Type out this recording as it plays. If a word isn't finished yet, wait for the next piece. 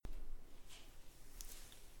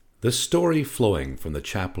The story flowing from the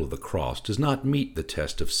Chapel of the Cross does not meet the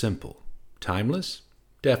test of simple. Timeless?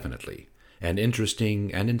 Definitely. And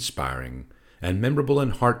interesting and inspiring, and memorable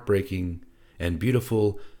and heartbreaking, and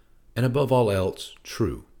beautiful, and above all else,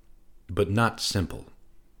 true. But not simple.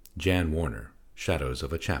 Jan Warner, Shadows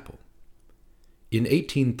of a Chapel. In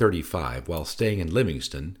 1835, while staying in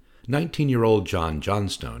Livingston, 19-year-old John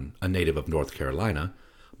Johnstone, a native of North Carolina,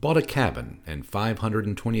 bought a cabin and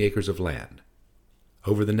 520 acres of land.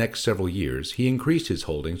 Over the next several years, he increased his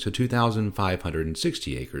holdings to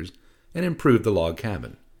 2,560 acres and improved the log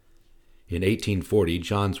cabin. In 1840,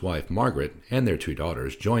 John's wife Margaret and their 2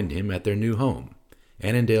 daughters joined him at their new home,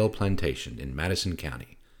 Annandale Plantation in Madison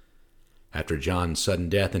County. After John's sudden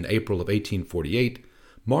death in April of 1848,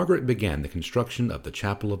 Margaret began the construction of the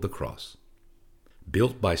Chapel of the Cross.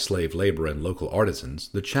 Built by slave labor and local artisans,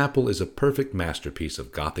 the chapel is a perfect masterpiece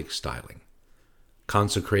of Gothic styling.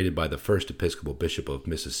 Consecrated by the first Episcopal Bishop of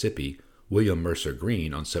Mississippi, William Mercer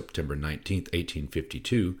Green, on September 19,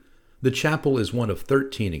 1852, the chapel is one of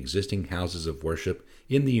 13 existing houses of worship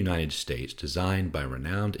in the United States designed by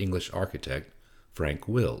renowned English architect Frank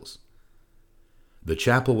Wills. The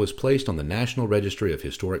chapel was placed on the National Registry of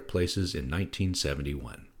Historic Places in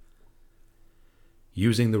 1971.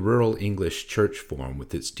 Using the rural English church form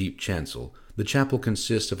with its deep chancel, the chapel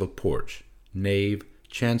consists of a porch, nave,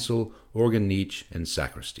 chancel, organ niche, and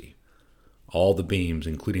sacristy. All the beams,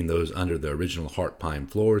 including those under the original heart pine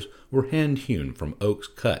floors, were hand-hewn from oaks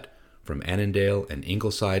cut from Annandale and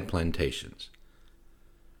Ingleside plantations.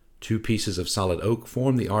 2 pieces of solid oak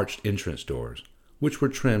form the arched entrance doors, which were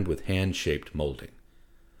trimmed with hand-shaped molding.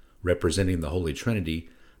 Representing the Holy Trinity,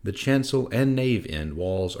 the chancel and nave end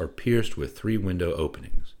walls are pierced with 3 window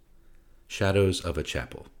openings. Shadows of a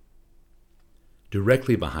Chapel.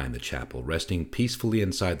 Directly behind the chapel, resting peacefully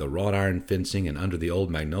inside the wrought iron fencing and under the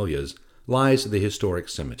old magnolias, lies the historic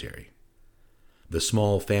cemetery. The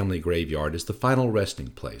small family graveyard is the final resting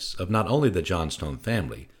place of not only the Johnstone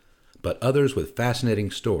family, but others with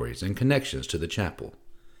fascinating stories and connections to the chapel.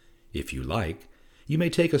 If you like, you may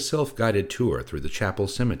take a self-guided tour through the chapel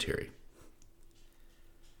cemetery.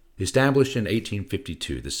 Established in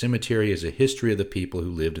 1852, the cemetery is a history of the people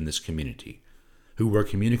who lived in this community, who were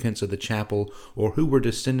communicants of the chapel or who were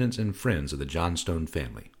descendants and friends of the Johnstone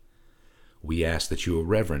family. We ask that you are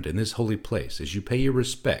reverent in this holy place as you pay your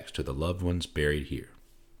respects to the loved ones buried here.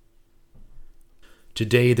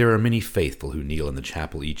 Today there are many faithful who kneel in the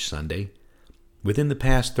chapel each Sunday. Within the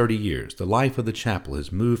past 30 years, the life of the chapel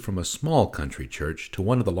has moved from a small country church to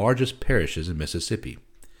one of the largest parishes in Mississippi.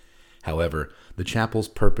 However, the chapel's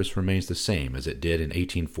purpose remains the same as it did in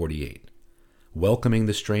 1848. Welcoming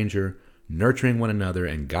the stranger, nurturing one another,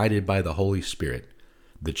 and guided by the Holy Spirit,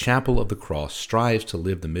 the Chapel of the Cross strives to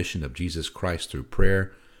live the mission of Jesus Christ through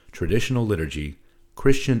prayer, traditional liturgy,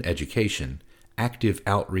 Christian education, active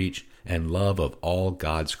outreach, and love of all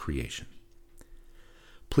God's creation.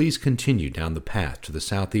 Please continue down the path to the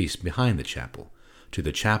southeast behind the chapel, to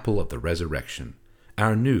the Chapel of the Resurrection,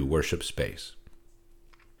 our new worship space.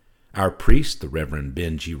 Our priest, the Reverend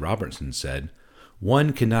Ben G. Robertson, said,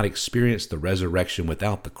 "One cannot experience the resurrection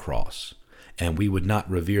without the cross, and we would not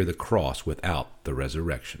revere the cross without the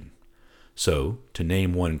resurrection." So, to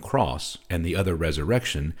name one cross and the other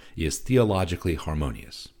resurrection is theologically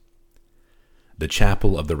harmonious. The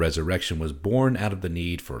Chapel of the Resurrection was born out of the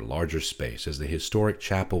need for larger space, as the historic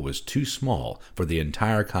chapel was too small for the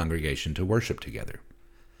entire congregation to worship together.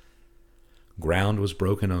 Ground was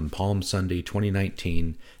broken on Palm Sunday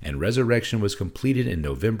 2019, and resurrection was completed in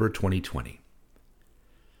November 2020.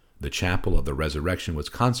 The Chapel of the Resurrection was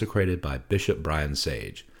consecrated by Bishop Brian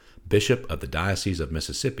Sage, Bishop of the Diocese of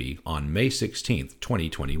Mississippi, on May 16,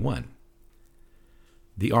 2021.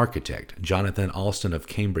 The architect, Jonathan Alston of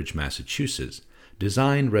Cambridge, Massachusetts,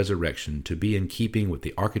 designed resurrection to be in keeping with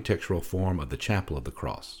the architectural form of the Chapel of the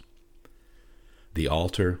Cross. The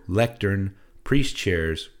altar, lectern, priest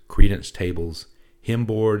chairs, credence tables, hymn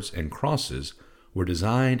boards, and crosses were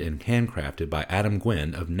designed and handcrafted by Adam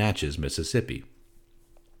Gwynn of Natchez, Mississippi.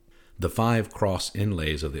 The 5 cross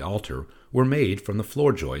inlays of the altar were made from the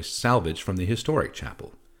floor joists salvaged from the historic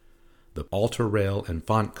chapel. The altar rail and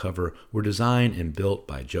font cover were designed and built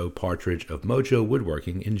by Joe Partridge of Mojo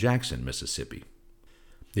Woodworking in Jackson, Mississippi.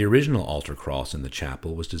 The original altar cross in the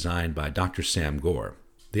chapel was designed by Dr. Sam Gore.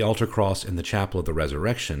 The altar cross in the Chapel of the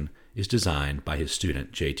Resurrection is designed by his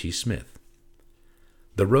student J.T. Smith.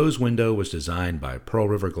 The rose window was designed by Pearl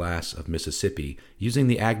River Glass of Mississippi using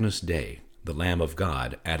the Agnus Dei, the Lamb of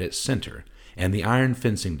God, at its center, and the iron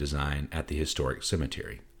fencing design at the historic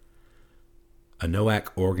cemetery. A Noack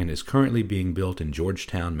organ is currently being built in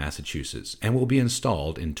Georgetown, Massachusetts, and will be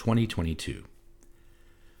installed in 2022.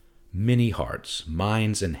 Many hearts,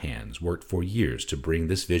 minds, and hands worked for years to bring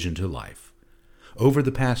this vision to life. Over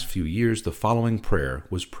the past few years, the following prayer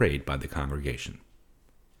was prayed by the congregation.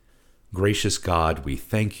 Gracious God, we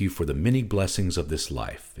thank you for the many blessings of this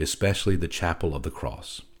life, especially the Chapel of the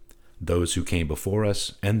Cross, those who came before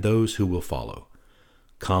us and those who will follow.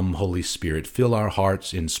 Come, Holy Spirit, fill our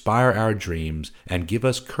hearts, inspire our dreams, and give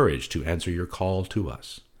us courage to answer your call to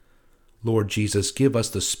us. Lord Jesus, give us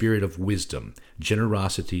the spirit of wisdom,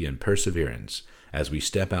 generosity, and perseverance as we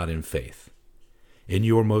step out in faith. In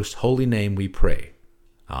your most holy name we pray.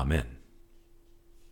 Amen.